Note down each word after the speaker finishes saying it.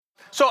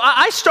So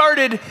I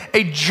started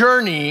a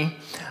journey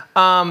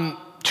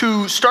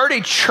to start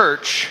a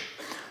church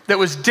that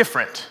was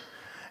different.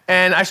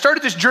 And I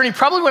started this journey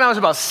probably when I was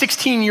about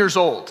 16 years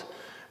old.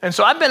 And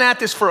so I've been at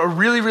this for a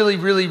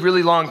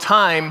really long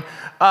time,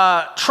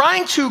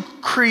 trying to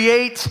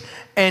create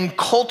and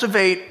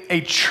cultivate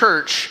a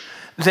church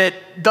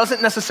that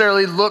doesn't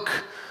necessarily look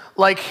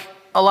like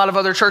a lot of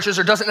other churches,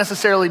 or doesn't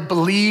necessarily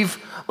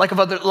believe like a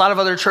lot of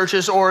other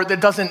churches, or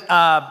that doesn't,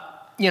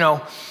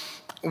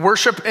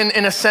 worship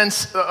in a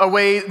sense, a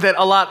way that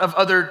a lot of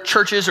other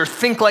churches, or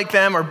think like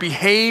them, or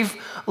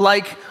behave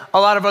like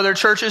a lot of other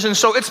churches. And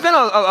so it's been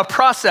a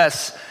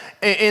process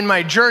in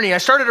my journey. I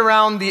started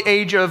around the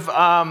age of,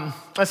 I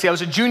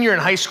was a junior in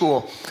high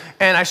school,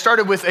 and I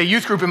started with a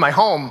youth group in my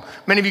home.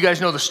 Many of you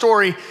guys know the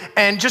story.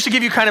 And just to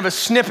give you kind of a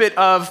snippet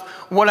of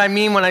what I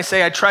mean when I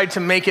say I tried to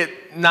make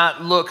it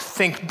not look,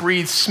 think,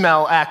 breathe,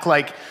 smell, act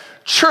like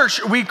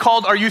church, we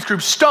called our youth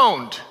group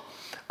Stoned.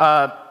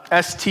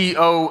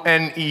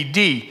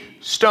 S-T-O-N-E-D,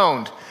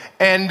 Stoned.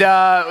 And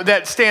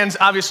that stands,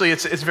 obviously,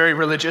 it's very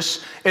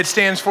religious. It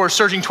stands for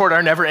surging toward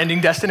our never-ending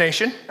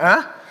destination.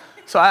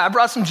 So I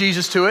brought some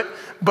Jesus to it.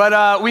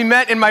 But we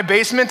met in my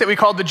basement that we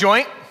called The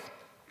Joint,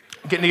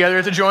 getting together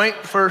at The Joint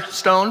for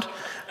Stoned.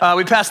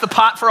 We passed the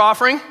pot for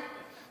offering,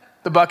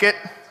 the bucket,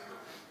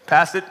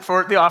 passed it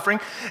for the offering.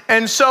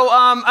 And so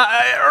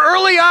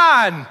early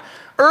on,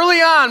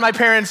 my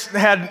parents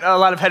had a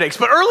lot of headaches.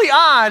 But early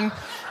on,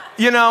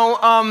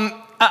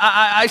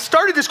 I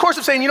started this course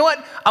of saying, you know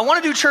what, I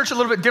want to do church a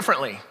little bit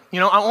differently.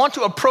 I want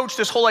to approach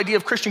this whole idea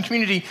of Christian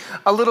community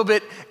a little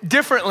bit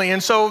differently.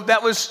 And so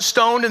that was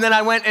Stoned, and then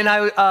I went and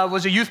I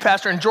was a youth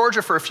pastor in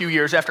Georgia for a few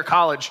years after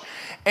college.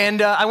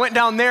 And I went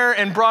down there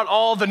and brought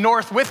all the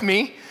North with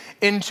me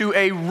into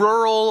a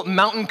rural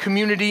mountain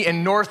community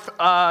in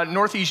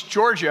northeast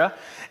Georgia.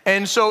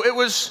 And so it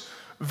was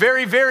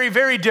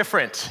very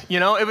different.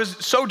 It was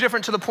so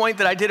different to the point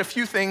that I did a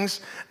few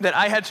things that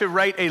I had to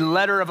write a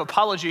letter of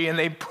apology, and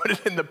they put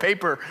it in the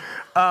paper.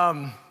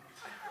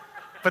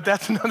 But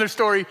that's another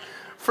story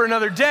for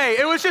another day.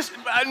 It was just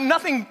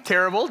nothing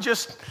terrible,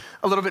 just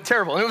a little bit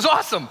terrible. And it was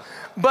awesome.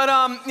 But,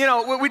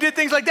 we did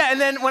things like that.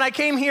 And then when I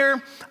came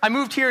here, I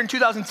moved here in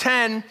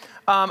 2010.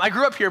 I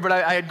grew up here, but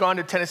I had gone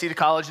to Tennessee to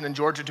college and then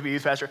Georgia to be a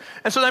youth pastor.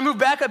 And so I moved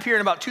back up here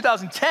in about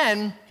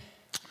 2010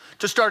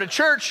 to start a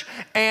church,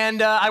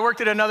 and I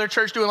worked at another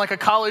church doing like a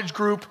college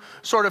group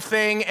sort of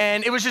thing,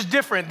 and it was just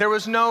different. There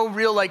was no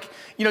real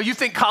you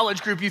think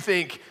college group, you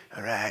think,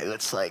 all right,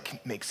 let's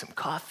make some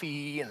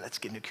coffee, and let's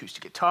get an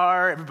acoustic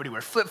guitar, everybody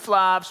wear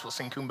flip-flops, we'll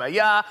sing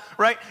Kumbaya,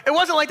 right? It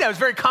wasn't like that. It was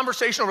very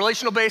conversational,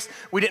 relational based.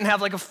 We didn't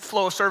have like a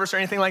flow of service or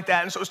anything like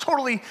that, and so it was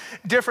totally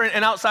different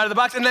and outside of the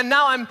box. And then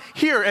now I'm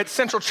here at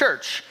Central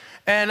Church.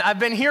 And I've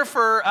been here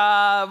for,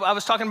 I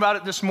was talking about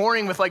it this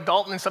morning with like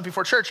Dalton and stuff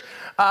before church.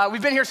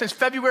 We've been here since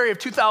February of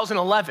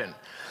 2011.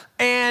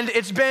 And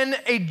it's been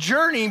a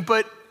journey,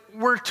 but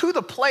we're to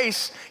the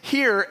place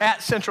here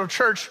at Central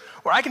Church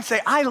where I can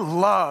say, I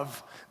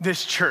love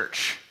this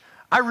church.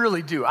 I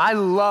really do. I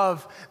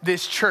love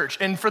this church.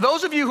 And for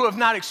those of you who have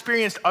not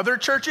experienced other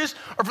churches,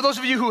 or for those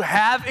of you who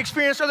have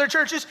experienced other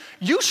churches,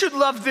 you should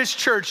love this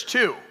church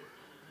too.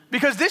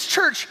 Because this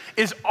church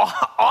is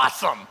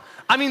awesome.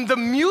 I mean, the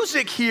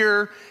music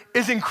here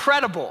is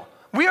incredible.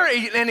 We are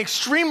an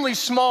extremely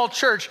small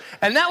church,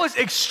 and that was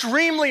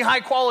extremely high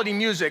quality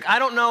music. I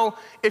don't know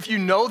if you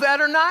know that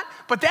or not,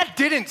 but that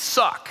didn't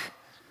suck.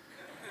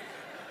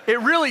 It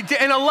really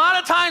did. And a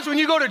lot of times when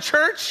you go to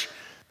church,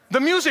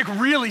 the music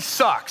really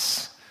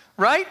sucks,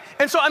 right?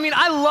 And so,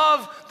 I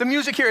love the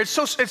music here. It's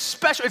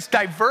special, it's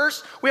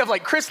diverse. We have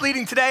like Chris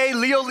leading today,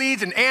 Leo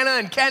leads, and Anna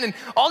and Ken, and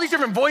all these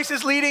different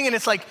voices leading, and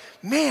it's like,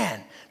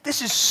 man,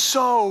 this is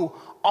so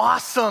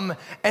awesome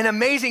and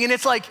amazing. And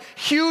it's like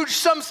huge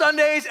some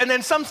Sundays, and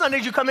then some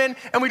Sundays you come in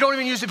and we don't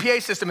even use the PA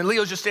system, and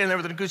Leo's just standing there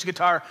with an acoustic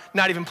guitar,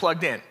 not even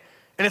plugged in.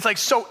 And it's like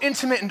so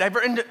intimate and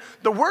diverse. And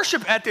the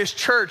worship at this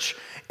church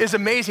is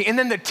amazing. And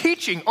then the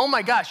teaching, oh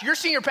my gosh, your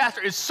senior pastor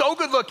is so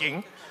good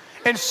looking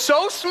and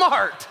so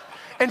smart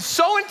and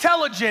so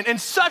intelligent and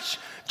such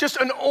just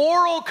an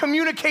oral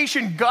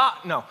communication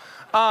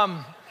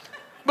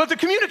but the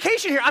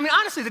communication here,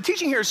 honestly, the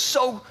teaching here is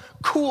so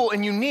cool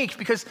and unique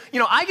because,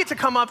 I get to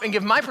come up and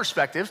give my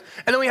perspective,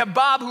 and then we have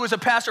Bob, who was a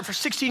pastor for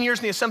 16 years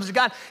in the Assemblies of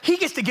God. He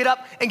gets to get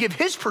up and give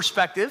his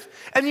perspective,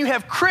 and then you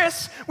have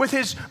Chris with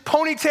his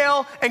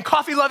ponytail and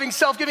coffee-loving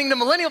self giving the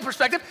millennial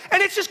perspective,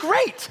 and it's just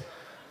great,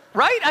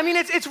 right?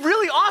 It's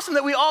really awesome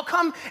that we all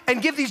come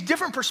and give these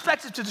different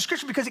perspectives to the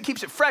scripture because it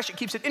keeps it fresh, it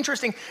keeps it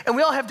interesting, and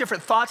we all have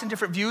different thoughts and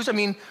different views.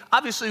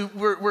 Obviously,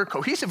 we're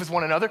cohesive with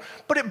one another,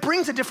 but it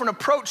brings a different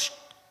approach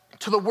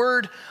to the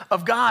word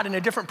of God in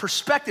a different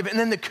perspective. And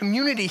then the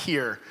community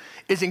here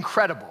is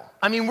incredible.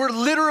 We're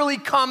literally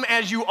come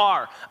as you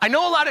are. I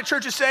know a lot of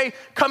churches say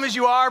come as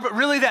you are, but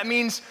really that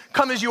means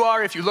come as you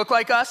are if you look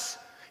like us.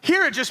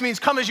 Here it just means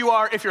come as you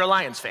are if you're a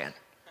Lions fan.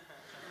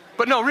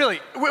 But no, really,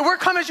 we're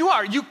come as you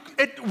are.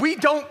 We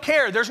don't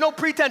care. There's no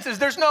pretenses.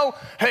 There's no,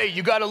 hey,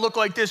 you got to look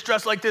like this,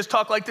 dress like this,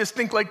 talk like this,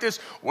 think like this.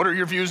 What are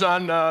your views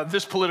on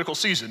this political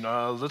season?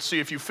 Let's see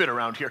if you fit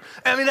around here.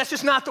 I mean, that's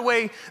just not the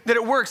way that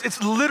it works.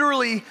 It's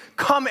literally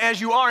come as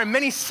you are. And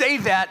many say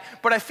that,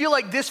 but I feel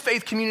like this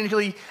faith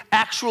community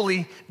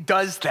actually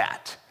does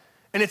that.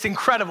 And it's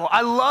incredible.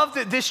 I love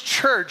that this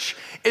church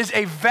is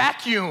a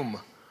vacuum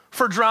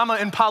for drama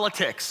and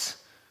politics.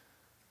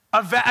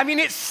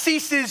 It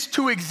ceases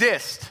to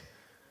exist.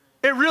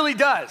 It really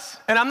does.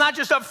 And I'm not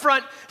just up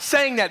front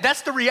saying that.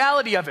 That's the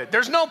reality of it.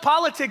 There's no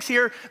politics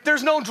here.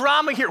 There's no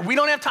drama here. We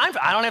don't have time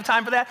for I don't have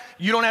time for that.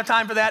 You don't have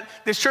time for that.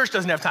 This church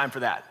doesn't have time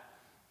for that.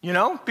 You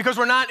know? Because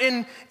we're not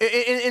in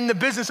the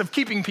business of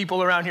keeping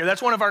people around here.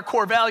 That's one of our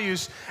core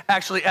values,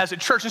 actually, as a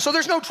church. And so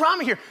there's no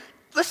drama here.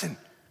 Listen,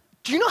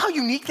 do you know how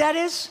unique that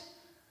is?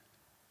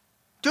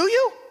 Do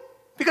you?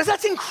 Because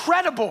that's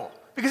incredible.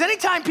 Because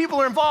anytime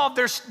people are involved,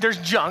 there's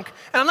junk.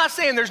 And I'm not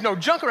saying there's no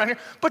junk around here,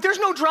 but there's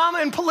no drama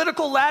and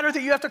political ladder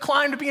that you have to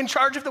climb to be in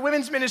charge of the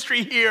women's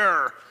ministry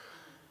here.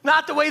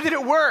 Not the way that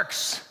it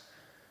works.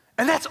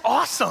 And that's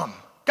awesome.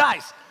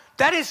 Guys,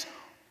 that is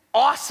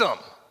awesome.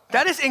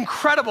 That is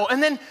incredible.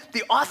 And then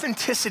the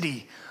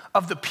authenticity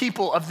of the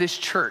people of this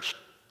church.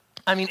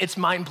 I mean, it's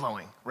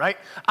mind-blowing, right?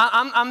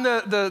 I'm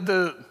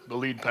the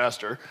lead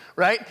pastor,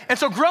 right? And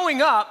so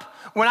growing up,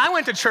 when I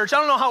went to church, I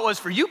don't know how it was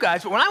for you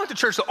guys, but when I went to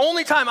church, the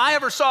only time I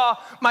ever saw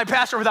my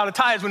pastor without a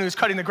tie is when he was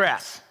cutting the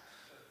grass,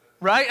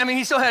 right? I mean,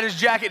 he still had his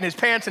jacket and his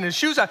pants and his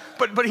shoes on,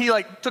 but he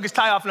took his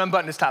tie off and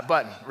unbuttoned his top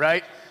button,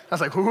 right? I was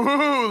like,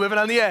 ooh, living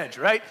on the edge,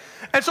 right?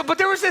 And so, but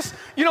there was this,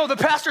 the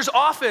pastor's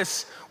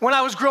office when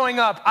I was growing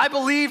up. I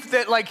believed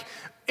that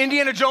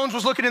Indiana Jones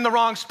was looking in the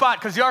wrong spot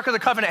because the Ark of the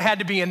Covenant had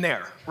to be in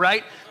there,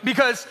 right?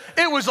 Because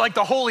it was like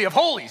the Holy of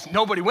Holies.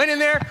 Nobody went in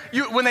there.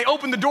 When they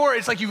opened the door,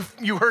 it's like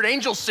you heard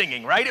angels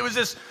singing, right? It was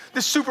this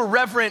super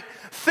reverent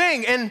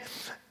thing.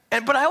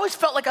 But I always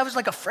felt like I was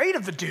afraid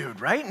of the dude,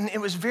 right? And it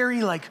was very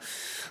the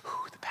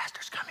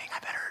pastor's coming. I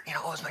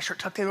better, is my shirt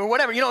tucked in or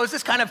whatever. It was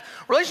this kind of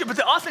relationship. But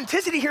the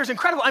authenticity here is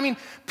incredible. I mean,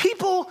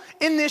 people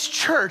in this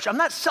church, I'm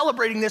not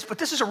celebrating this, but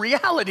this is a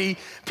reality.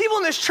 People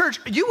in this church,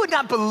 you would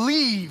not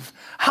believe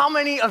how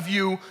many of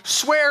you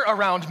swear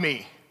around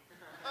me.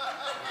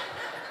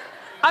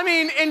 I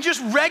mean, in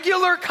just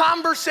regular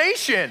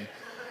conversation.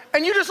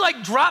 And you just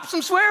drop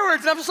some swear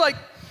words, and I'm just like,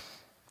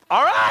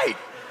 all right,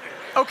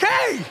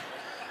 okay.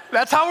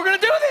 That's how we're gonna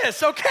do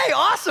this. Okay,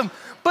 awesome.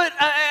 But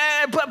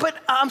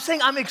I'm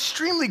saying I'm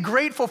extremely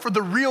grateful for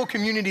the real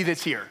community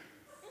that's here,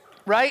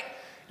 right?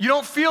 You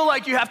don't feel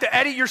like you have to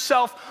edit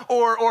yourself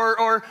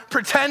or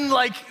pretend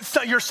like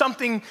you're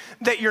something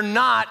that you're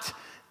not.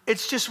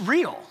 It's just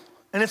real,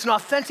 and it's an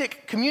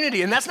authentic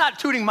community. And that's not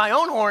tooting my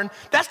own horn,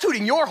 that's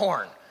tooting your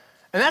horn.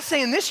 And that's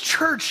saying this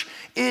church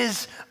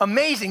is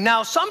amazing.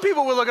 Now, some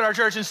people will look at our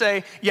church and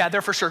say, yeah,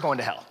 they're for sure going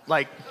to hell.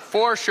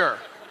 For sure,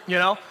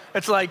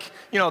 It's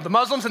the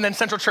Muslims and then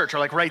Central Church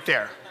are right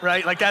there,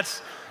 right?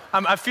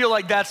 I feel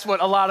like that's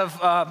what a lot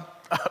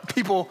of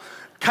people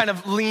kind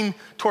of lean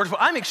towards. But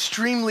I'm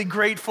extremely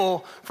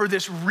grateful for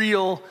this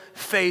real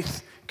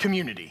faith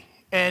community.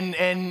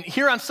 And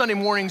here on Sunday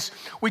mornings,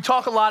 we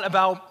talk a lot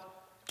about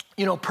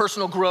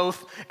personal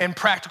growth and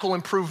practical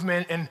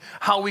improvement and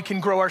how we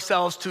can grow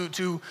ourselves to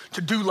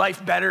do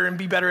life better and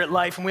be better at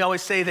life. And we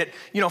always say that,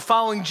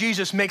 following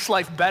Jesus makes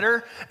life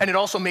better, and it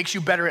also makes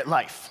you better at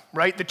life,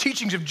 right? The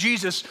teachings of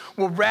Jesus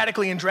will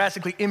radically and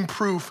drastically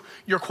improve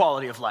your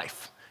quality of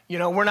life.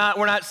 We're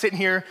not sitting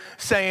here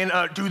saying,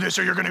 do this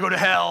or you're gonna go to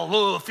hell.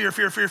 Oh, fear,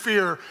 fear, fear,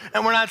 fear.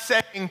 And we're not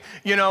saying,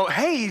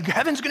 hey,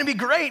 heaven's gonna be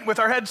great with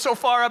our heads so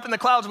far up in the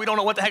clouds we don't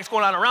know what the heck's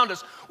going on around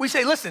us. We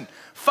say, listen,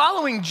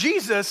 following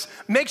Jesus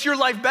makes your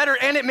life better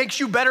and it makes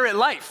you better at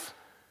life.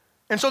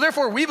 And so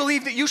therefore, we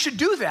believe that you should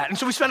do that. And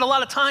so we spend a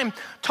lot of time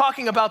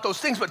talking about those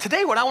things. But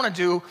today what I wanna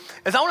do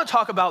is I wanna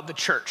talk about the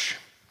church.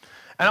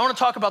 And I wanna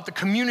talk about the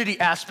community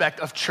aspect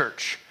of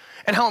church.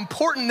 And how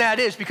important that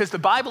is, because the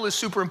Bible is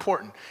super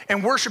important,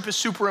 and worship is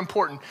super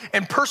important,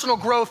 and personal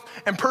growth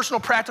and personal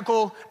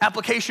practical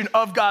application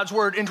of God's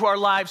word into our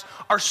lives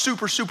are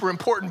super, super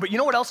important. But you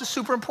know what else is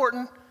super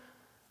important?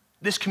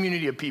 This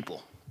community of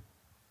people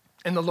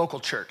and the local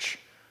church.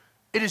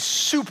 It is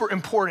super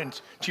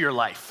important to your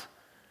life.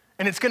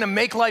 And it's gonna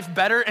make life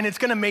better, and it's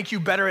gonna make you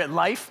better at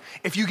life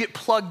if you get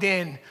plugged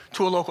in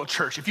to a local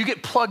church, if you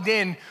get plugged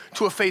in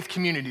to a faith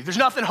community. There's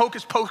nothing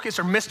hocus pocus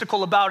or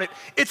mystical about it.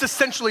 It's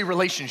essentially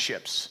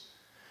relationships.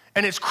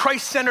 And it's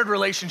Christ-centered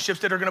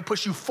relationships that are gonna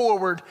push you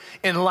forward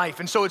in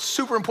life. And so it's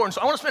super important.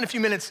 So I wanna spend a few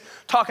minutes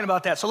talking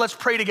about that. So let's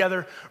pray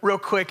together real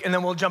quick, and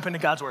then we'll jump into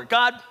God's word.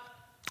 God,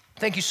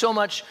 thank you so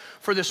much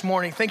for this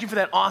morning. Thank you for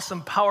that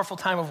awesome, powerful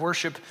time of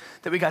worship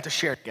that we got to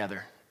share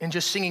together, and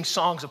just singing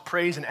songs of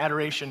praise and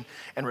adoration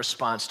and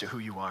response to who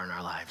you are in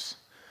our lives.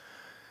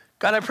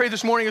 God, I pray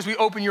this morning as we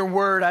open your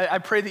word, I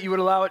pray that you would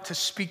allow it to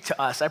speak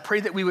to us. I pray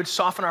that we would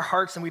soften our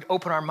hearts and we'd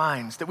open our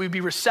minds, that we'd be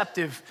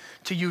receptive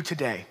to you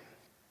today.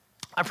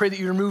 I pray that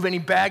you remove any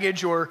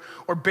baggage or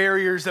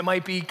barriers that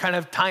might be kind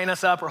of tying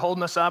us up or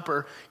holding us up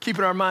or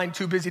keeping our mind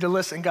too busy to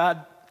listen.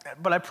 God,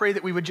 but I pray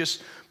that we would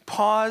just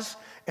pause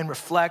and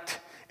reflect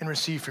and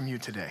receive from you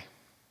today.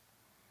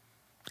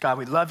 God,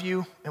 we love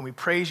you and we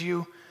praise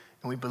you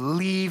and we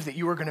believe that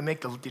you are going to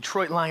make the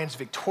Detroit Lions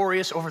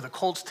victorious over the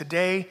Colts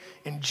today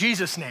in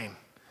Jesus' name.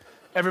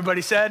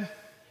 Everybody said?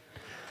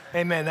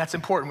 Amen. That's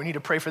important. We need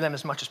to pray for them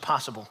as much as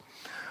possible.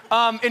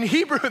 In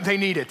Hebrew, they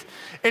need it.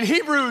 In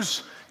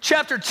Hebrews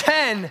chapter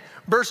 10,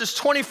 verses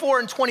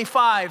 24 and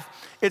 25,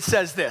 it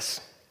says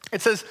this.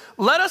 It says,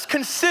 let us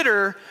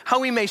consider how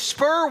we may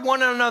spur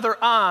one another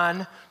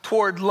on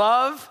toward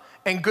love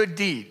and good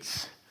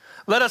deeds.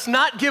 Let us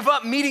not give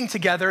up meeting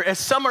together as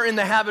some are in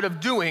the habit of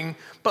doing,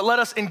 but let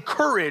us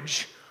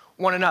encourage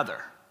one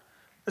another.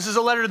 This is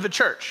a letter to the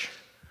church,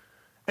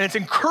 and it's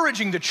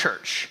encouraging the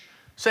church,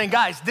 saying,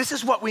 guys, this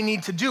is what we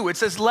need to do. It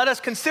says, let us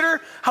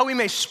consider how we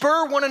may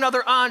spur one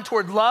another on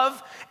toward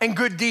love and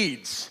good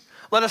deeds.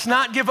 Let us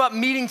not give up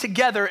meeting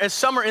together as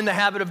some are in the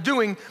habit of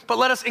doing, but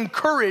let us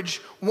encourage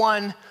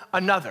one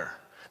another.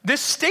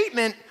 This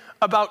statement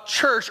about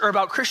church or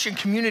about Christian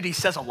community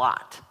says a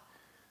lot.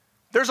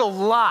 There's a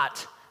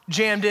lot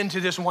jammed into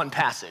this one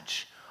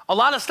passage. A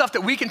lot of stuff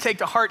that we can take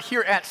to heart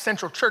here at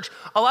Central Church,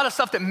 a lot of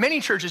stuff that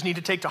many churches need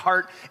to take to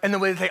heart in the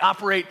way that they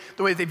operate,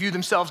 the way that they view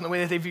themselves, and the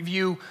way that they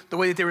view the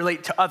way that they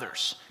relate to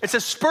others. It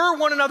says spur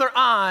one another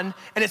on,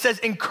 and it says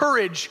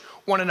encourage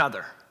one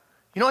another.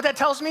 You know what that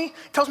tells me?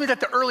 It tells me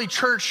that the early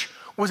church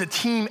was a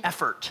team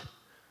effort.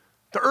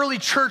 The early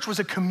church was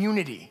a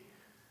community.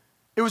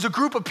 It was a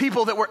group of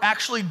people that were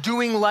actually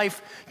doing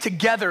life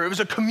together. It was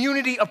a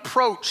community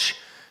approach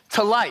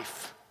to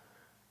life.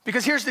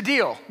 Because here's the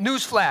deal,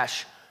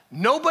 newsflash,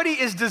 nobody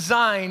is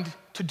designed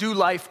to do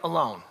life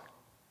alone.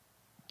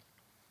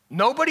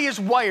 Nobody is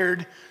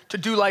wired to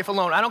do life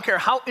alone. I don't care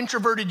how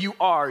introverted you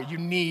are, you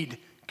need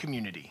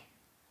community.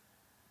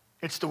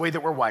 It's the way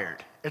that we're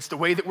wired. It's the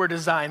way that we're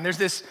designed. There's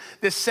this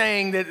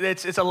saying that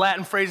it's a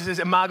Latin phrase, it says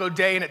Imago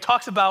Dei, and it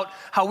talks about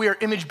how we are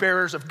image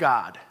bearers of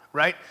God,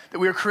 right? That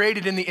we are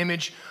created in the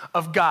image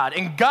of God.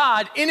 And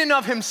God, in and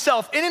of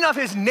himself, in and of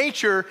his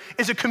nature,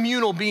 is a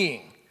communal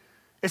being.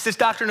 It's this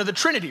doctrine of the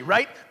Trinity,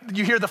 right?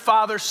 You hear the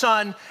Father,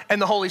 Son,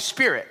 and the Holy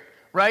Spirit,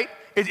 right?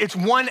 It's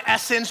one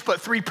essence,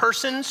 but three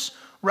persons,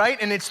 right?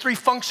 And it's three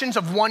functions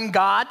of one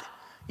God.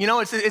 You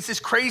know, it's this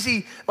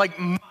crazy, like,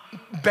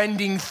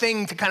 bending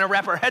thing to kind of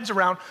wrap our heads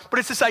around, but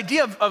it's this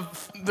idea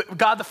of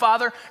God the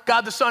Father,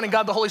 God the Son, and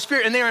God the Holy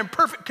Spirit, and they are in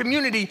perfect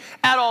community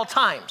at all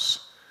times.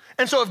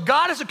 And so if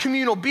God is a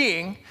communal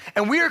being,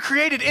 and we are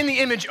created in the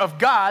image of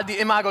God, the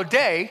Imago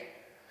Dei,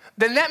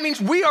 then that means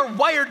we are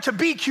wired to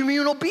be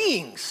communal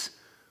beings.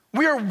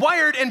 We are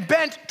wired and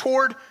bent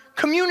toward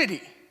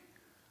community.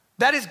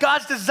 That is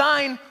God's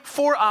design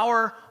for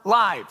our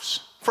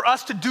lives. For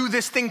us to do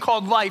this thing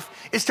called life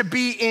is to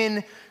be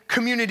in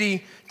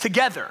community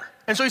together.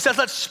 And so he says,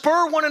 let's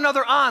spur one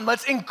another on.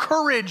 Let's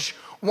encourage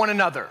one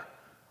another.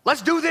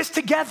 Let's do this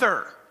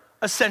together,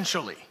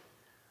 essentially.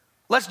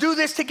 Let's do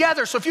this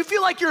together. So if you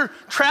feel like you're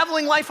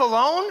traveling life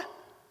alone,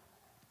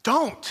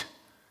 don't.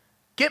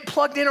 Get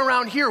plugged in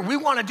around here. We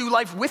want to do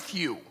life with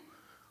you.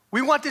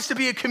 We want this to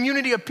be a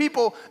community of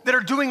people that are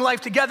doing life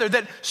together,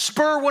 that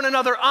spur one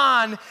another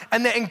on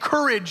and that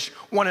encourage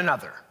one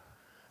another.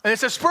 And it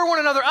says spur one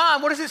another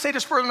on. What does it say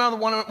to spur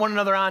one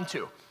another on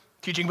to?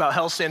 Teaching about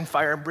hell, sin,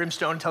 fire, and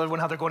brimstone, and tell everyone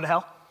how they're going to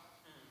hell?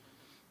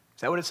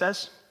 Is that what it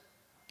says?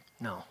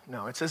 No.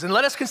 It says, and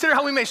let us consider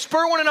how we may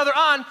spur one another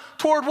on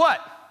toward what?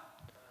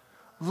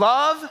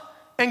 Love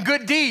and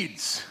good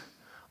deeds.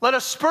 Let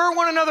us spur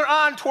one another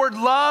on toward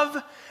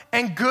love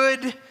and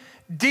good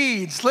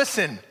deeds.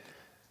 Listen,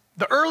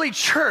 the early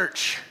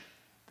church,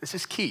 this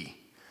is key.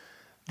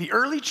 The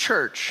early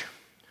church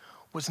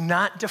was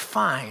not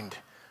defined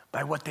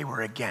by what they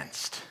were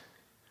against.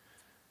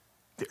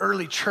 The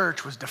early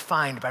church was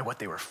defined by what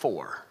they were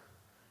for.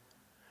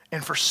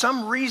 And for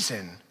some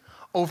reason,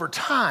 over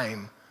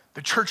time,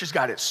 the church has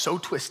got it so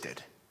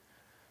twisted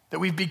that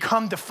we've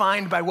become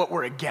defined by what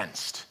we're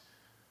against.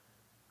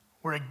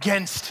 We're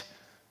against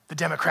the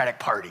Democratic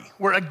Party.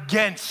 We're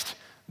against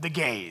the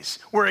gays.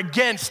 We're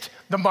against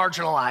the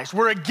marginalized.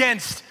 We're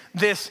against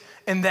this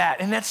and that.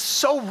 And that's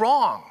so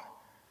wrong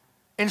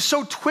and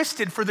so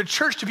twisted for the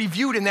church to be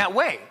viewed in that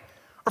way,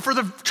 or for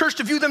the church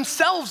to view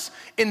themselves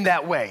in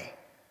that way.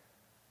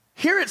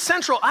 Here at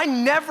Central, I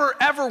never,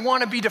 ever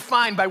want to be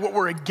defined by what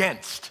we're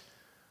against.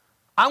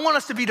 I want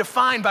us to be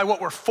defined by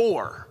what we're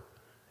for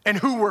and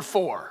who we're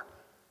for.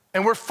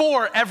 And we're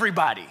for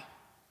everybody.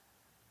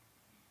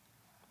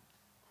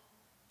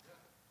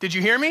 Did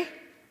you hear me?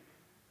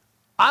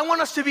 I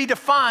want us to be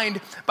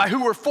defined by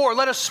who we're for.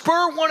 Let us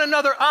spur one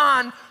another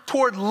on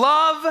toward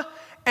love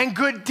and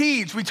good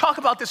deeds. We talk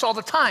about this all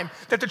the time,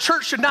 that the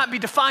church should not be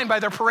defined by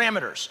their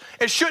parameters.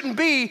 It shouldn't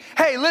be,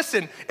 hey,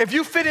 listen, if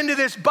you fit into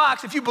this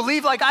box, if you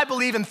believe like I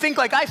believe and think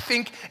like I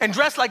think and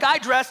dress like I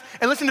dress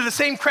and listen to the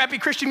same crappy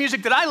Christian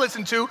music that I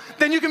listen to,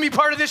 then you can be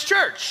part of this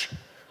church,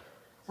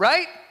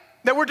 right?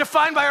 That we're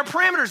defined by our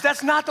parameters.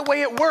 That's not the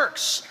way it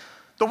works.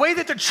 The way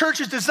that the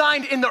church is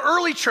designed in the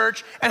early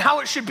church and how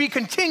it should be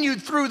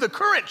continued through the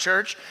current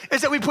church is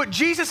that we put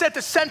Jesus at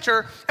the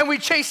center and we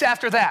chase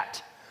after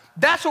that.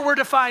 That's what we're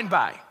defined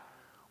by.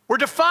 We're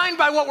defined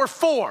by what we're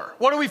for.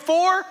 What are we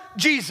for?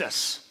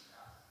 Jesus.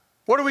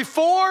 What are we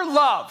for?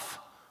 Love.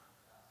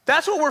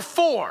 That's what we're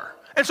for.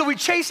 And so we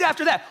chase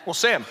after that. Well,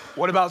 Sam,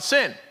 what about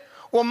sin?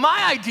 Well,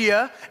 my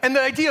idea and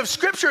the idea of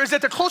Scripture is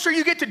that the closer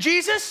you get to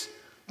Jesus,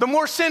 the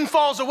more sin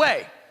falls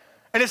away.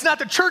 And it's not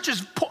the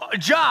church's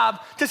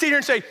job to sit here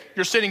and say,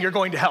 you're sinning, you're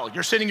going to hell.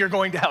 You're sinning, you're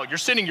going to hell. You're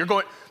sinning, you're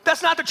going.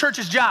 That's not the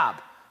church's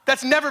job.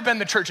 That's never been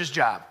the church's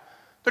job.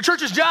 The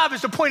church's job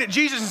is to point at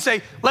Jesus and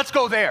say, let's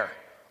go there.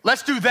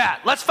 Let's do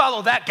that. Let's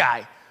follow that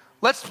guy.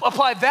 Let's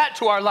apply that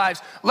to our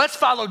lives. Let's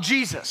follow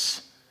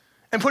Jesus.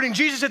 And putting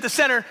Jesus at the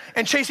center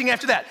and chasing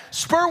after that.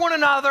 Spur one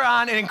another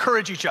on and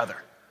encourage each other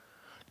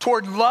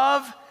toward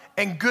love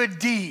and good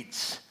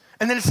deeds.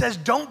 And then it says,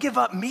 don't give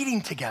up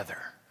meeting together.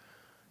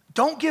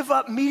 Don't give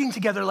up meeting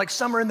together like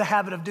some are in the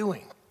habit of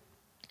doing.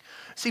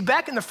 See,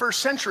 back in the first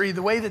century,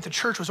 the way that the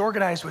church was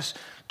organized was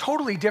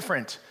totally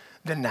different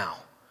than now.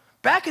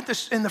 Back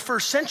in the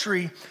first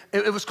century,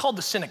 it was called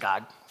the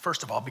synagogue,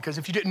 first of all, because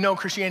if you didn't know,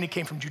 Christianity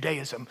came from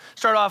Judaism.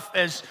 Started off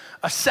as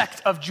a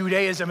sect of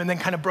Judaism and then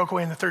kind of broke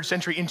away in the third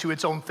century into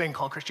its own thing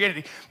called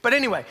Christianity. But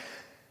anyway,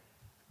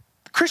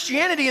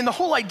 Christianity and the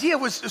whole idea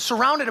was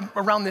surrounded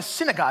around this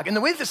synagogue. And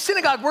the way that the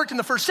synagogue worked in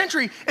the first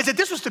century is that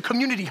this was the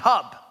community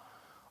hub.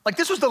 Like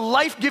this was the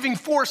life-giving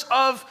force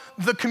of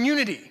the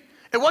community.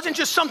 It wasn't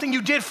just something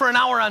you did for an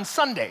hour on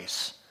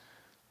Sundays.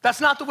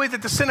 That's not the way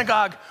that the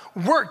synagogue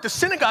worked. The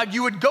synagogue,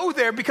 you would go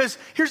there because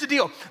here's the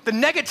deal. The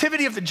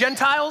negativity of the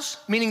Gentiles,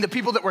 meaning the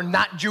people that were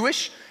not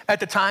Jewish at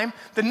the time,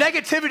 the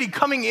negativity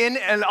coming in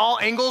at all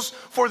angles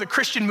for the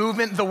Christian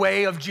movement, the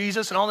way of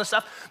Jesus and all this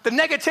stuff, the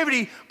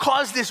negativity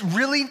caused this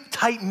really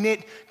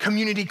tight-knit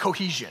community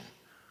cohesion.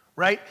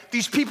 Right?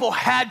 These people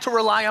had to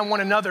rely on one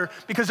another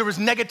because there was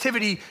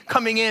negativity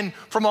coming in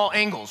from all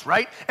angles,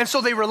 right? And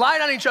so they relied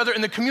on each other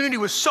and the community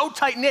was so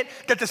tight-knit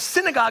that the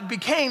synagogue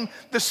became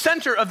the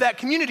center of that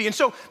community. And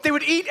so they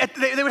would eat,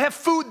 they would have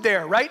food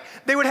there, right?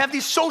 They would have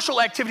these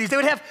social activities. They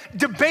would have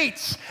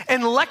debates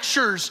and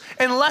lectures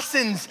and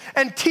lessons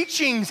and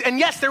teachings. And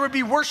yes, there would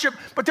be worship,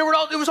 but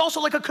it was also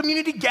like a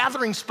community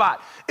gathering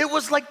spot. It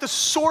was like the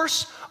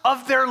source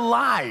of their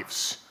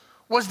lives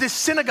was this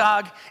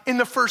synagogue in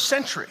the first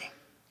century.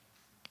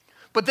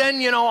 But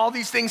then, all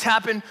these things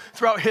happen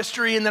throughout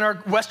history, and then our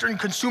Western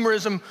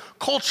consumerism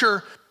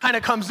culture kind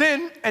of comes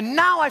in, and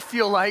now I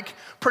feel like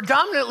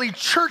predominantly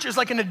church is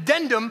like an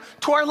addendum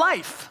to our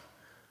life.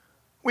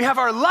 We have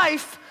our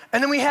life,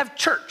 and then we have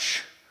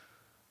church,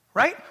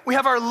 right? We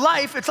have our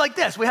life, it's like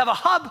this. We have a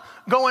hub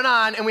going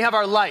on, and we have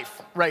our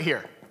life right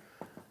here,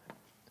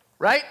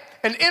 right?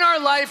 And in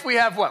our life, we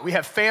have what? We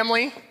have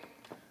family.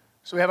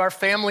 So we have our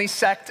family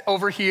sect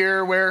over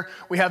here where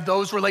we have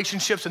those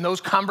relationships and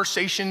those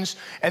conversations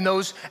and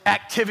those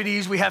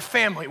activities. We have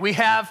family. We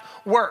have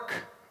work,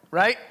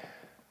 right?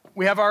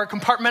 We have our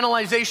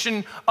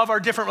compartmentalization of our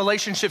different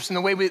relationships and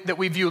the way that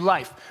we view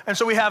life. And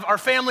so we have our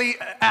family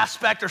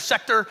aspect or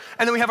sector,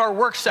 and then we have our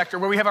work sector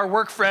where we have our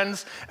work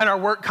friends and our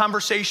work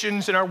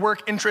conversations and our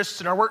work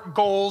interests and our work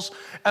goals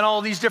and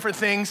all these different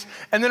things.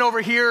 And then over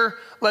here,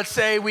 let's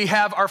say we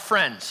have our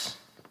friends,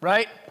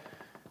 right?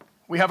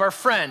 We have our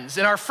friends.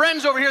 And our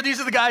friends over here,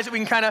 these are the guys that we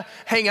can kind of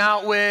hang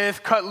out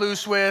with, cut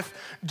loose with,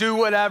 do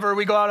whatever.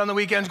 We go out on the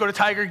weekends, go to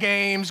Tiger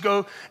games,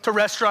 go to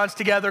restaurants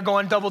together, go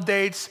on double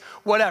dates,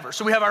 whatever.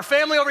 So we have our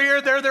family over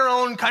here. They're their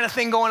own kind of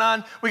thing going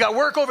on. We got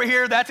work over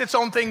here. That's its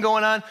own thing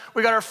going on.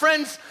 We got our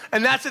friends,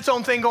 and that's its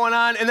own thing going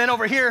on. And then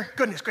over here,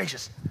 goodness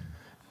gracious.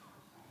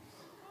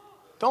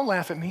 Don't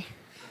laugh at me.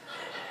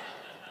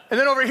 And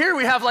then over here,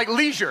 we have like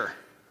leisure.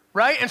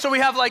 Right? And so we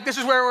have this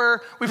is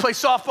where we play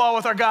softball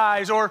with our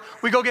guys, or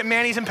we go get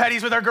manis and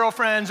petties with our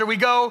girlfriends, or we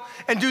go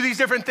and do these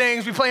different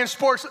things. We play in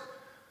sports.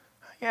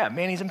 Yeah,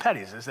 manis and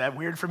petties. Is that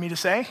weird for me to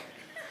say?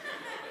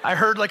 I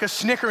heard like a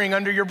snickering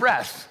under your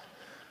breath.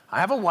 I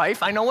have a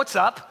wife. I know what's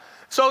up.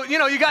 So,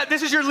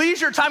 this is your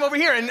leisure time over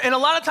here. And a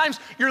lot of times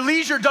your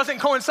leisure doesn't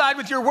coincide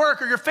with your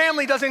work, or your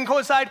family doesn't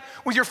coincide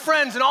with your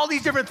friends and all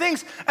these different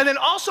things. And then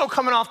also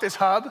coming off this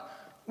hub,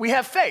 we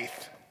have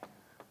faith,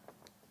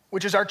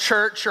 which is our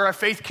church or our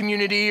faith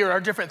community or our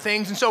different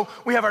things. And so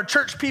we have our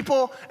church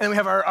people, and we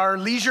have our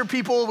leisure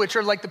people, which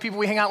are like the people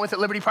we hang out with at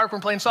Liberty Park when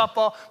we're playing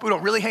softball. But we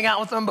don't really hang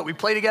out with them, but we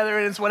play together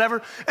and it's whatever.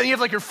 And then you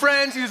have like your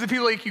friends. These are the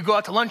people like you go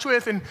out to lunch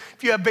with. And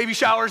if you have baby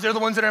showers, they're the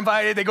ones that are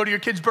invited. They go to your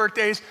kids'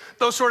 birthdays,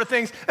 those sort of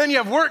things. And then you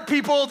have work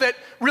people that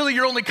really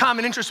your only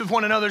common interest with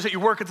one another is that you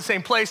work at the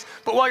same place.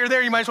 But while you're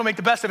there, you might as well make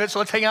the best of it. So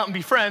let's hang out and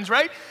be friends,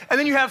 right? And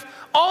then you have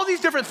all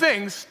these different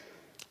things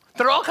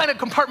that are all kind of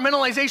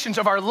compartmentalizations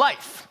of our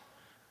life.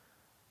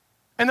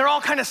 And they're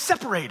all kind of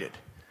separated.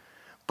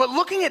 But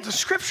looking at the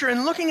scripture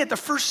and looking at the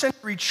first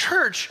century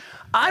church,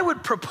 I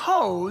would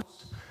propose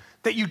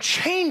that you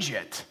change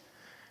it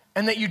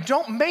and that you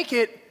don't make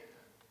it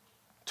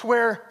to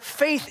where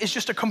faith is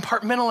just a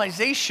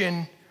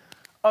compartmentalization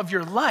of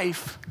your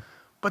life,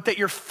 but that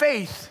your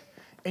faith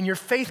and your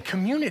faith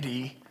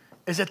community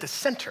is at the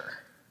center.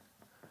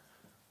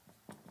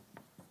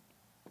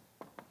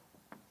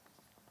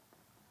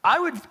 I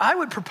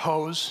would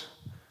propose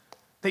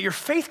that your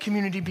faith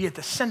community be at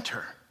the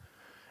center.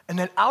 And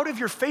then out of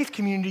your faith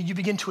community, you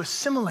begin to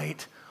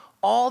assimilate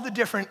all the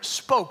different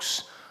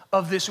spokes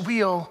of this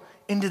wheel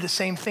into the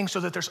same thing so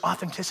that there's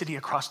authenticity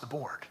across the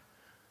board,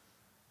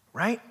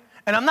 right?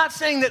 And I'm not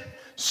saying that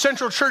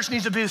Central Church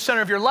needs to be the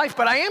center of your life,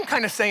 but I am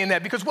kind of saying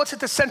that because what's at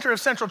the center of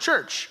Central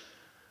Church?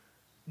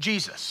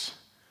 Jesus.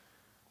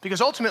 Because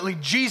ultimately,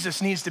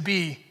 Jesus needs to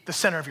be the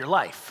center of your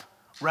life,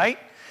 right?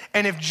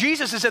 And if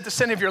Jesus is at the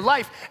center of your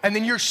life, and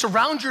then you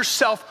surround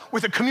yourself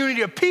with a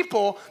community of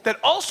people that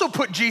also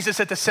put Jesus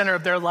at the center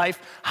of their life,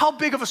 how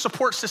big of a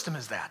support system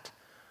is that?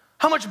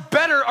 How much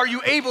better are you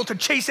able to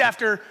chase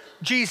after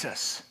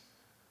Jesus,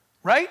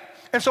 right?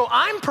 And so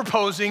I'm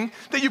proposing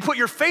that you put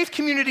your faith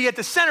community at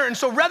the center. And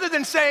so rather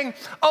than saying,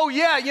 oh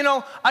yeah,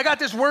 I got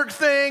this work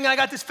thing, I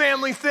got this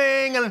family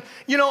thing, and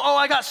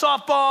I got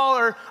softball,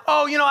 or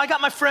I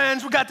got my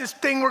friends, we got this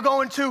thing we're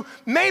going to,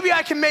 maybe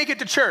I can make it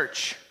to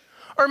church.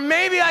 Or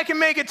maybe I can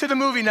make it to the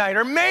movie night,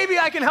 or maybe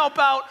I can help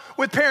out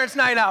with parents'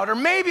 night out, or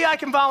maybe I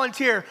can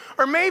volunteer,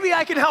 or maybe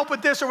I can help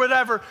with this or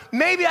whatever.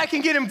 Maybe I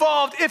can get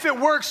involved if it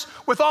works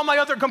with all my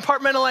other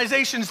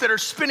compartmentalizations that are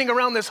spinning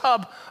around this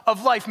hub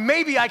of life.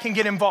 Maybe I can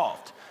get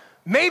involved.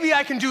 Maybe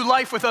I can do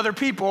life with other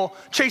people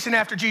chasing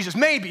after Jesus.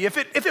 Maybe, if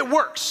it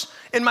works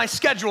in my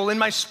schedule, in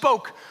my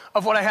spoke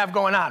of what I have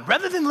going on.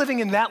 Rather than living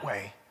in that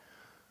way,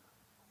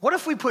 what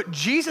if we put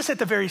Jesus at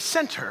the very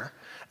center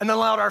and then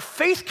allowed our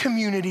faith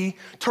community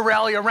to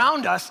rally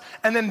around us,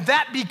 and then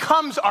that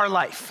becomes our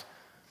life.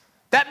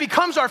 That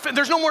becomes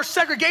there's no more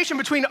segregation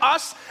between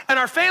us and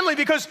our family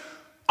because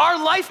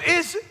our life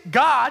is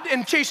God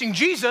and chasing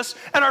Jesus,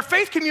 and our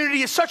faith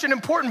community is such an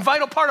important,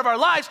 vital part of our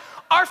lives.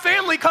 Our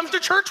family comes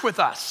to church with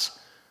us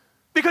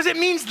because it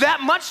means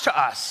that much to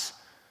us.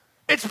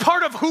 It's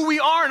part of who we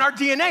are and our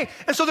DNA.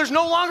 And so there's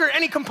no longer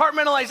any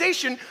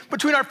compartmentalization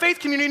between our faith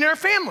community and our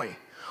family.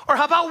 Or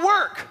how about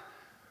work?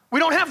 We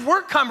don't have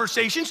work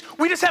conversations,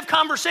 we just have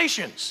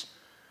conversations.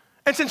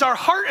 And since our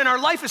heart and our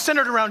life is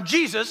centered around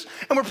Jesus,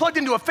 and we're plugged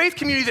into a faith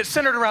community that's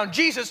centered around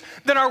Jesus,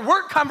 then our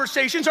work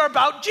conversations are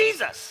about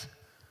Jesus.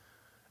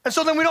 And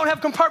so then we don't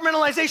have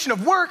compartmentalization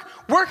of work.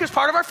 Work is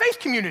part of our faith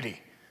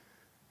community.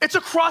 It's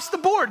across the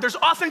board. There's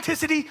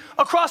authenticity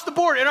across the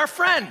board in our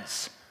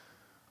friends.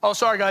 Oh,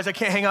 sorry guys, I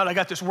can't hang out, I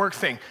got this work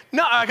thing.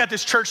 No, I got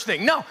this church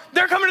thing. No,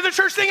 they're coming to the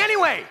church thing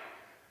anyway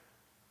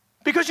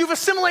because you've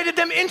assimilated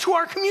them into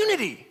our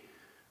community.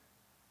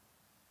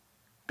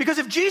 Because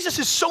if Jesus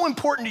is so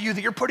important to you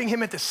that you're putting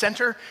him at the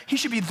center, he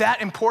should be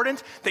that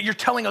important that you're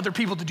telling other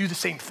people to do the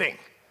same thing.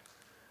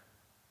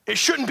 It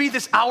shouldn't be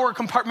this hour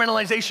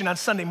compartmentalization on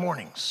Sunday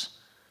mornings.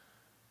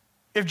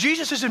 If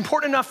Jesus is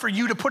important enough for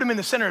you to put him in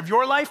the center of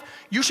your life,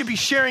 you should be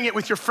sharing it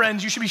with your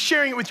friends, you should be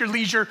sharing it with your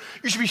leisure,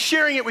 you should be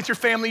sharing it with your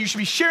family, you should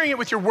be sharing it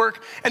with your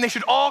work, and they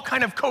should all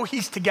kind of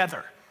cohese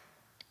together.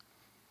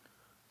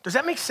 Does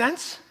that make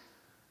sense?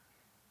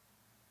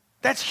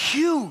 That's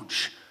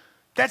huge.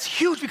 That's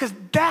huge because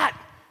that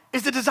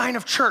is the design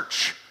of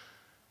church.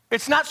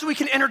 It's not so we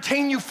can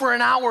entertain you for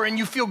an hour and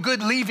you feel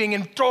good leaving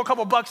and throw a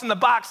couple bucks in the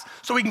box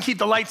so we can keep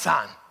the lights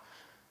on.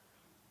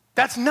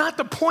 That's not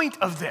the point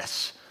of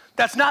this.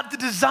 That's not the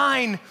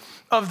design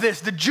of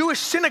this. The Jewish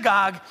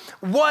synagogue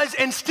was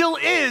and still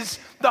is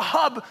the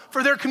hub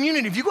for their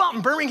community. If you go out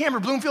in Birmingham or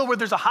Bloomfield where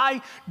there's a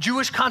high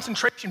Jewish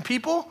concentration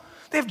people,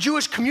 they have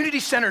Jewish community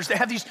centers. They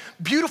have these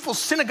beautiful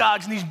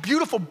synagogues and these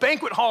beautiful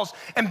banquet halls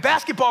and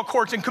basketball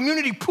courts and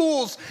community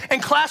pools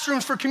and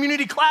classrooms for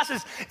community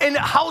classes and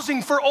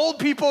housing for old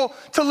people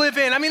to live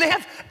in. I mean, they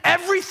have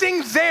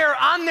everything there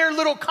on their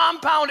little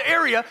compound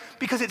area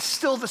because it's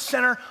still the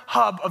center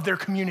hub of their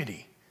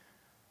community.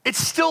 It's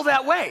still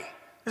that way.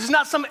 This is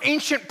not some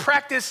ancient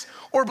practice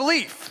or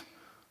belief.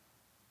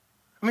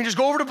 I mean, just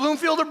go over to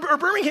Bloomfield or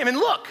Birmingham and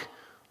look.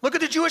 Look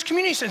at the Jewish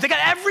community centers. They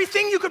got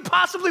everything you could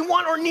possibly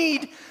want or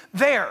need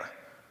there.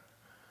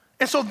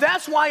 And so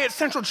that's why at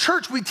Central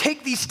Church we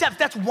take these steps.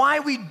 That's why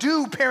we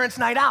do Parents'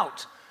 Night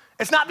Out.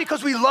 It's not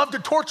because we love to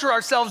torture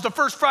ourselves the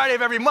first Friday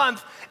of every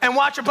month and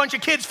watch a bunch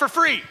of kids for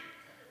free.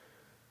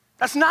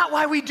 That's not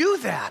why we do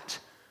that.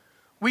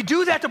 We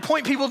do that to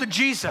point people to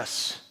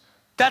Jesus.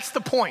 That's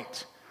the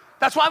point.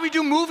 That's why we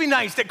do movie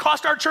nights that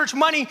cost our church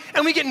money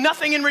and we get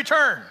nothing in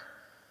return.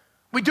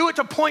 We do it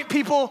to point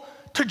people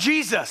to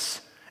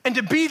Jesus and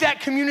to be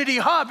that community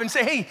hub and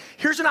say, hey,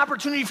 here's an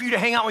opportunity for you to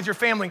hang out with your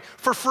family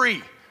for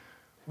free.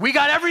 We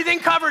got everything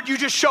covered, you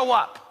just show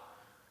up.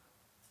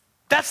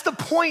 That's the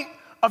point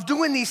of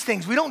doing these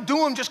things. We don't do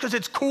them just because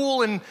it's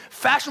cool and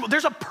fashionable.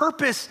 There's a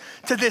purpose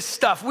to this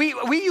stuff. We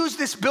use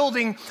this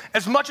building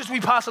as much as we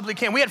possibly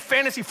can. We had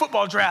fantasy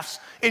football drafts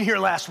in here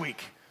last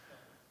week.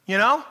 You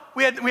know,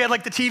 we had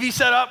like the TV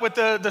set up with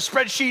the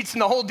spreadsheets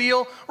and the whole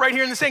deal right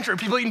here in the sanctuary.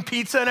 People eating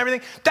pizza and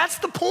everything. That's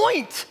the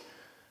point.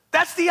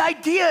 That's the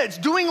idea. It's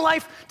doing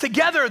life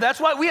together. That's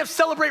why we have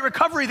Celebrate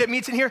Recovery that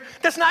meets in here.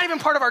 That's not even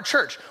part of our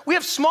church. We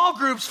have small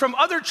groups from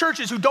other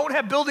churches who don't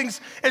have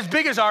buildings as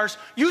big as ours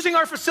using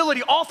our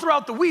facility all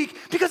throughout the week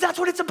because that's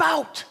what it's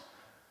about.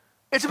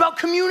 It's about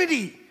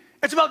community.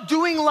 It's about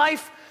doing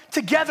life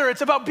together.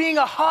 It's about being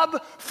a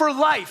hub for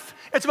life.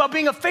 It's about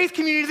being a faith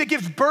community that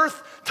gives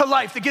birth to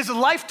life, that gives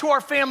life to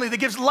our family, that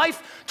gives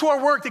life to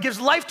our work, that gives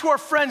life to our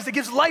friends, that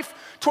gives life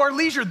to our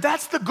leisure.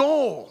 That's the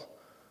goal.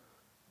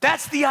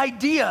 That's the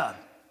idea.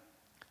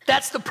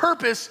 That's the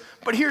purpose.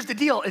 But here's the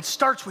deal. It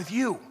starts with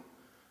you.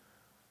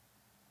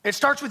 It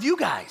starts with you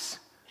guys.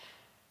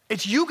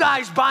 It's you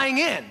guys buying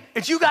in.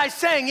 It's you guys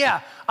saying,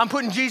 yeah, I'm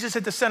putting Jesus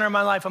at the center of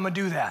my life. I'm going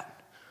to do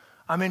that.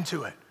 I'm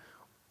into it.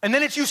 And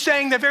then it's you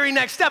saying the very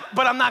next step,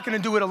 but I'm not going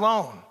to do it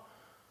alone.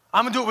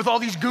 I'm going to do it with all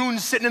these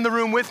goons sitting in the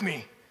room with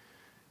me.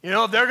 You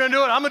know, if they're going to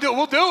do it, I'm going to do it.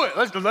 We'll do it.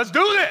 Let's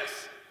do this,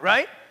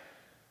 right?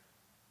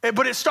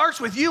 But it starts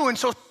with you. And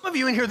so some of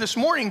you in here this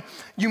morning,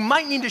 you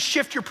might need to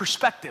shift your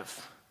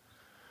perspective.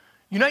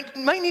 You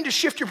might need to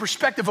shift your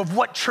perspective of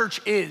what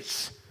church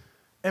is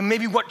and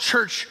maybe what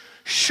church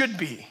should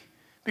be.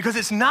 Because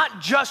it's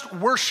not just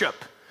worship.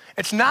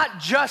 It's not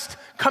just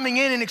coming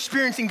in and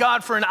experiencing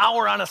God for an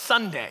hour on a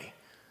Sunday.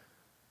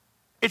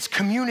 It's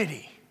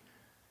community.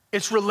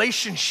 It's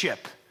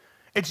relationship.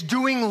 It's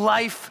doing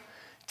life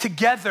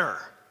together.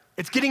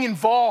 It's getting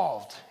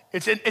involved.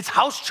 It's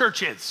house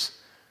churches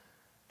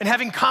and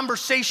having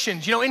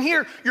conversations. You know, in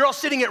here, you're all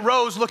sitting at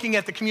rows looking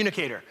at the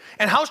communicator.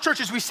 And house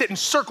churches, we sit in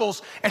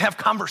circles and have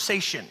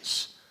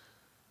conversations.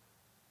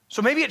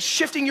 So maybe it's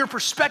shifting your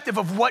perspective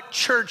of what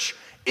church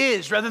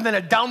is. Rather than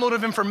a download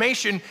of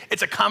information,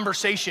 it's a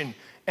conversation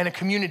and a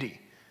community.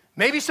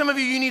 Maybe some of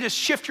you need to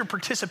shift your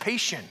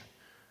participation.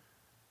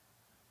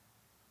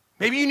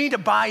 Maybe you need to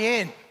buy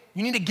in.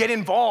 You need to get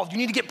involved. You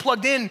need to get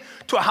plugged in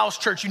to a house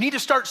church. You need to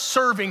start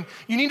serving.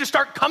 You need to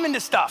start coming to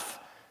stuff,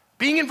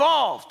 being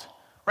involved,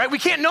 right? We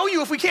can't know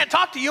you if we can't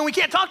talk to you, and we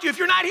can't talk to you if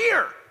you're not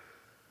here.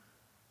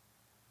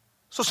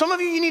 So some of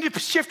you need to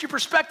shift your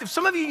perspective.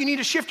 Some of you need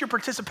to shift your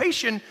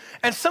participation,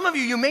 and some of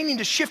you may need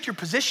to shift your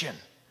position.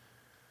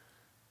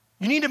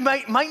 You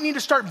might need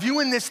to start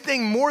viewing this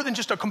thing more than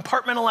just a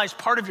compartmentalized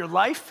part of your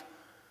life,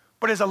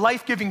 but as a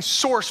life-giving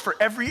source for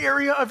every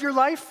area of your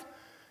life.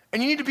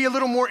 And you need to be a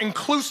little more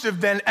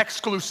inclusive than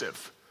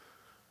exclusive.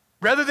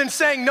 Rather than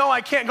saying, no,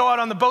 I can't go out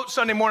on the boat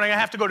Sunday morning, I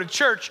have to go to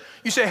church,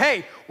 you say,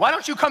 hey, why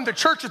don't you come to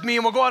church with me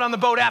and we'll go out on the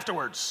boat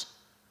afterwards?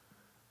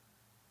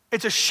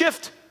 It's a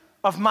shift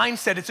of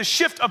mindset. It's a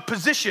shift of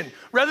position.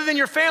 Rather than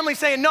your family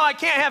saying, no, I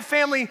can't have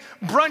family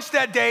brunch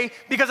that day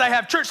because I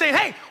have church, saying,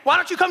 hey, why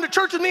don't you come to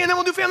church with me and then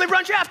we'll do family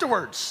brunch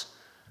afterwards?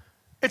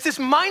 It's this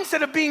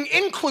mindset of being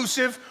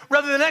inclusive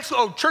rather than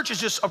exclusive. Oh, church is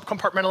just a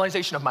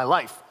compartmentalization of my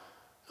life.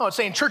 No, it's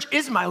saying church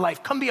is my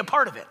life. Come be a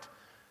part of it.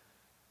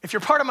 If you're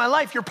part of my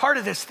life, you're part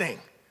of this thing.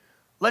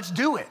 Let's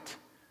do it.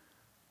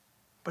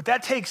 But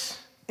that takes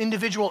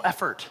individual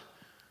effort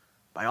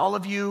by all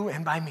of you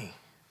and by me.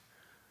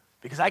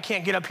 Because I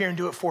can't get up here and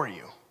do it for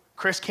you.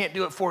 Chris can't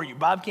do it for you.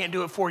 Bob can't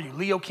do it for you.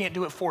 Leo can't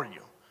do it for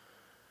you.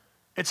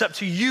 It's up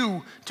to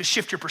you to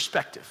shift your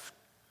perspective.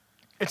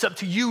 It's up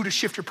to you to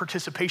shift your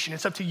participation.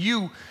 It's up to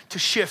you to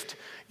shift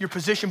your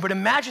position. But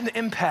imagine the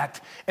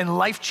impact and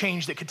life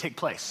change that could take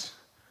place.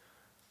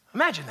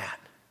 Imagine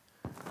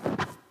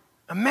that.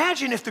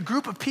 Imagine if the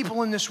group of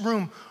people in this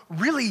room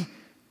really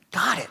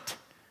got it.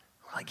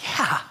 We're like,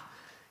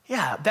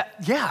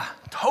 yeah,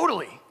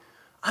 totally.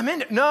 I'm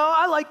in it. No,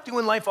 I like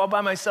doing life all by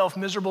myself,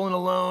 miserable and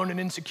alone and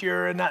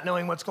insecure and not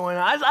knowing what's going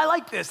on. I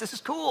like this. This is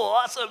cool,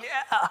 awesome,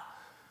 yeah.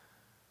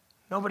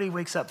 Nobody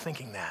wakes up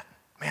thinking that.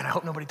 Man, I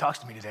hope nobody talks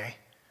to me today.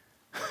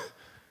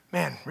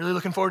 Man, really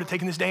looking forward to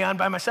taking this day on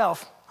by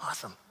myself.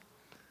 Awesome.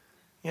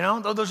 You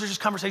know, those are just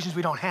conversations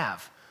we don't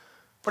have.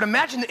 But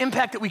imagine the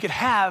impact that we could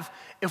have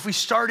if we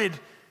started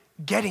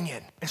getting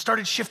it and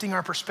started shifting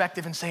our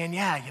perspective and saying,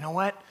 yeah, you know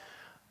what?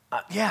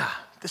 Yeah,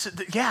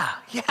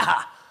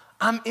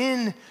 I'm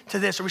into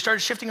this. Or we started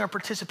shifting our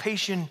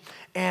participation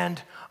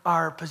and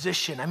our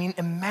position. I mean,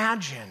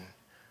 imagine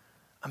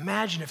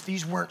if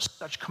these weren't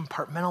such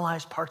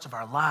compartmentalized parts of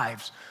our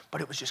lives,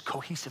 but it was just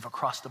cohesive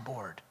across the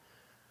board.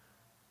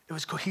 It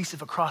was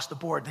cohesive across the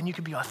board. Then you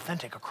could be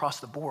authentic across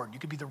the board. You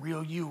could be the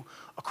real you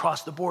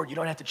across the board. You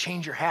don't have to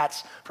change your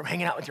hats from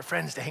hanging out with your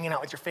friends to hanging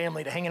out with your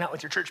family to hanging out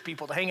with your church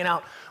people to hanging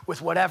out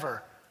with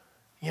whatever.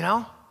 You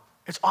know?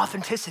 It's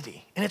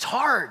authenticity. And it's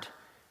hard.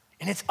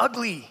 And it's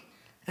ugly.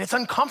 And it's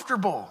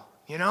uncomfortable,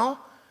 you know?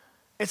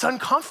 It's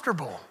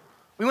uncomfortable.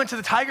 We went to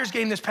the Tigers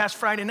game this past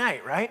Friday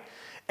night, right?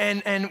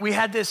 And we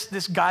had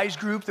this guys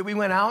group that we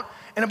went out,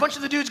 and a bunch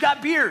of the dudes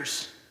got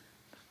beers.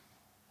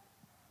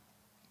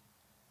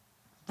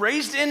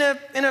 Raised in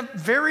a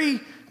very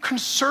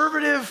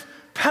conservative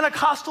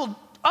Pentecostal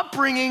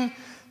upbringing,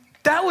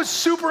 that was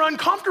super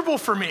uncomfortable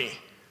for me.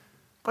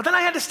 But then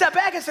I had to step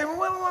back and say,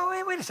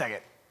 wait a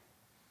second.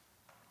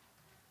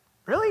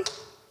 Really?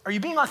 Are you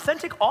being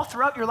authentic all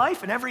throughout your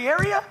life in every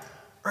area?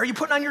 Or are you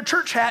putting on your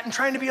church hat and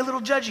trying to be a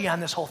little judgy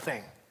on this whole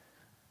thing?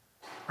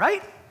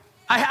 Right?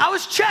 I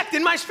was checked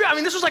in my spirit. I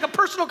mean, this was like a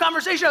personal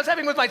conversation I was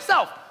having with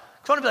myself.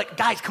 Because I want to be like,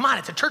 guys, come on,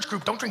 it's a church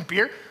group, don't drink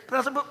beer. But I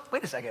was like, but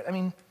wait a second, I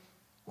mean,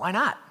 why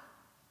not?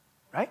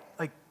 Right?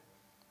 Like,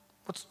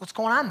 what's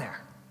going on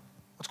there?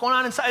 What's going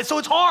on inside? So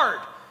it's hard,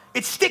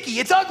 it's sticky,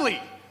 it's ugly.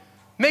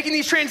 Making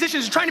these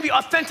transitions and trying to be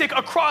authentic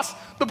across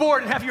the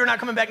board. And half of you are not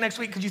coming back next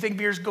week because you think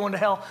beer's going to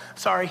hell.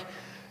 Sorry.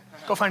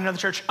 Go find another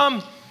church.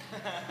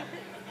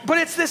 But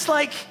it's this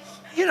like,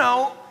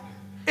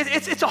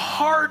 it's a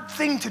hard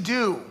thing to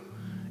do.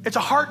 It's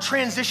a hard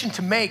transition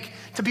to make,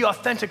 to be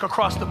authentic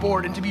across the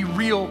board and to be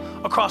real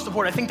across the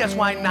board. I think that's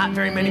why not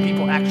very many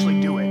people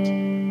actually do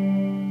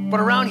it. But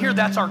around here,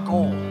 that's our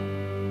goal.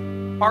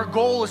 Our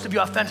goal is to be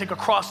authentic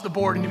across the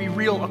board and to be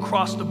real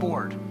across the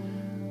board.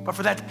 But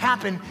for that to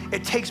happen,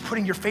 it takes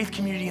putting your faith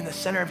community in the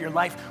center of your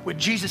life with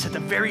Jesus at the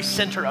very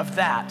center of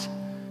that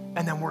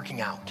and then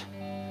working out.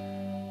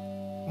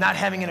 Not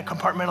having it a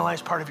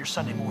compartmentalized part of your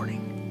Sunday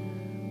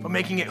morning, but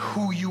making it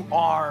who you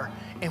are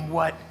and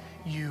what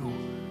you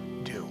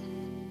do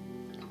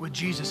with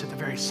Jesus at the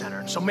very center.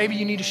 And so maybe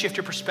you need to shift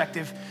your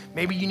perspective.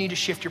 Maybe you need to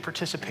shift your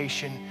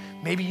participation.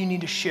 Maybe you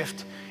need to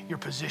shift your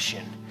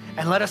position.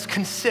 And let us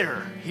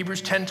consider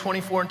Hebrews 10,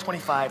 24 and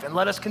 25, and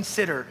let us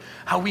consider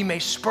how we may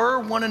spur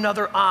one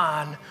another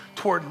on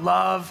toward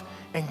love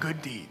and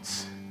good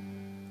deeds.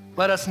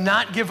 Let us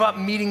not give up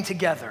meeting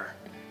together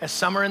as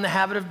some are in the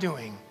habit of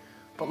doing,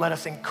 but let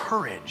us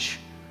encourage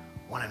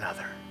one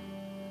another.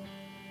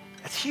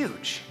 That's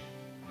huge.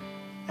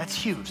 That's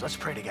huge. Let's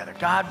pray together.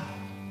 God,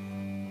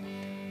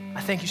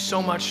 I thank you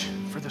so much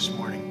for this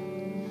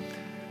morning.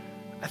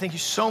 I thank you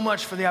so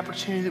much for the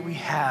opportunity that we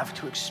have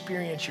to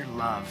experience your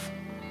love,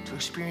 to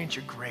experience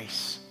your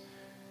grace,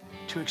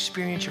 to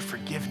experience your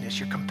forgiveness,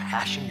 your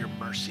compassion, your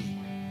mercy.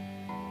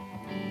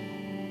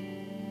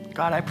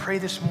 God, I pray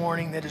this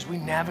morning that as we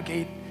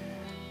navigate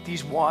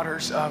these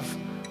waters of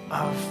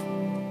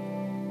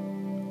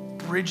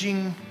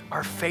bridging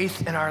our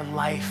faith and our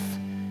life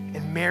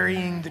and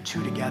marrying the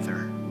two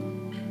together,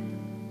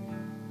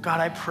 God,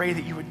 I pray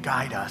that you would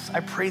guide us. I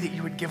pray that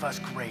you would give us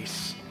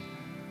grace.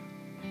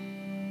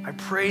 I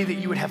pray that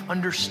you would have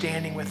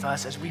understanding with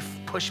us as we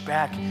push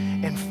back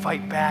and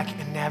fight back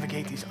and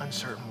navigate these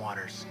uncertain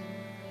waters.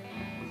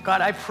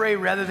 God, I pray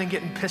rather than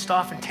getting pissed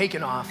off and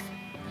taken off,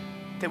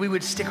 that we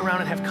would stick around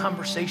and have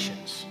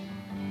conversations,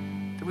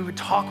 that we would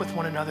talk with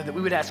one another, that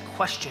we would ask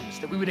questions,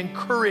 that we would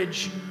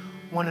encourage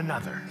one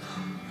another,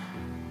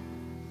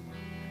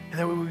 and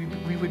that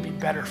we would be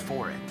better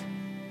for it.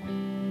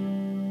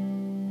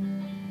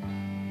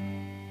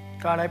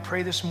 God, I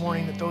pray this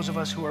morning that those of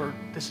us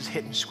this is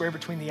hitting square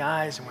between the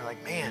eyes and we're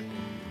like, man,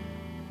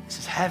 this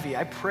is heavy.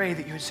 I pray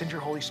that you would send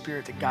your Holy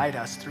Spirit to guide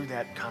us through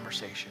that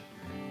conversation.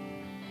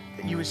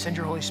 That you would send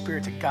your Holy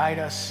Spirit to guide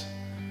us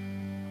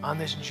on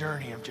this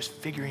journey of just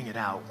figuring it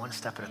out one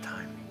step at a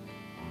time.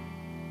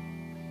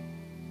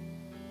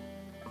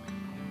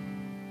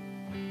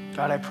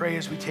 God, I pray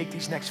as we take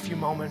these next few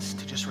moments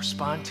to just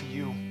respond to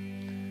you,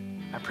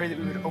 I pray that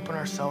we would open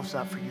ourselves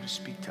up for you to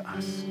speak to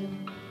us.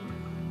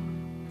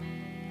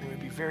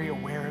 Very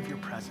aware of your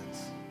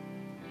presence.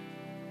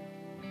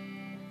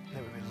 And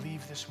that we would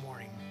leave this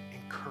morning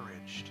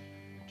encouraged,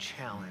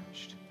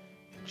 challenged,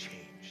 and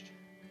changed.